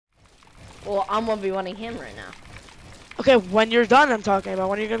Well, I'm gonna be wanting him right now. Okay, when you're done, I'm talking about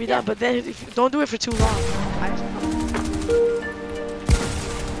when you're gonna be done. But then don't do it for too long.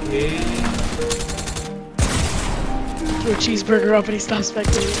 Threw a cheeseburger up and he stopped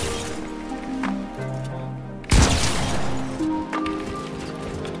spectating.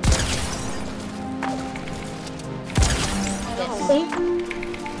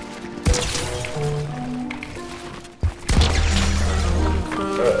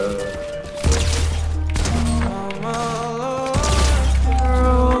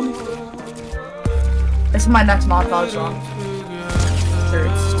 This is my next montage song.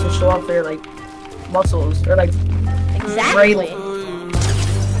 To show off their like muscles or like exactly.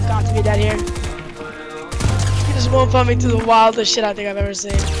 Got to be that here. He just won't put me through the wildest shit I think I've ever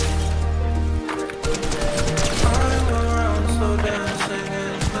seen.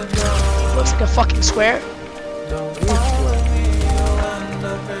 Looks like a fucking square.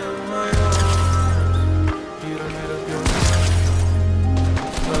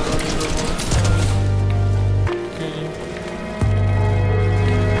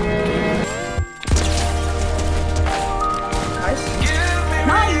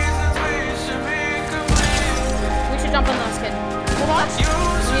 Jump on those kids. What?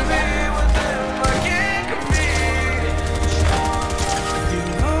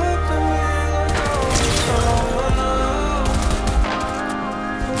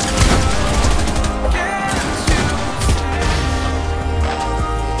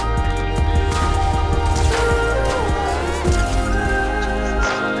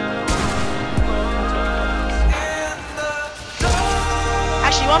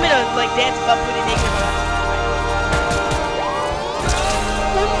 Actually, you want me to like dance butt booty naked?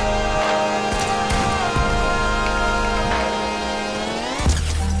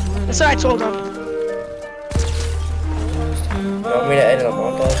 That's what I told him. You want me to edit a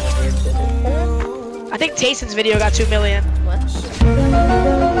montage? I think Tayson's video got 2 million. What?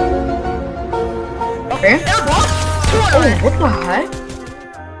 Okay. Oh, what the heck?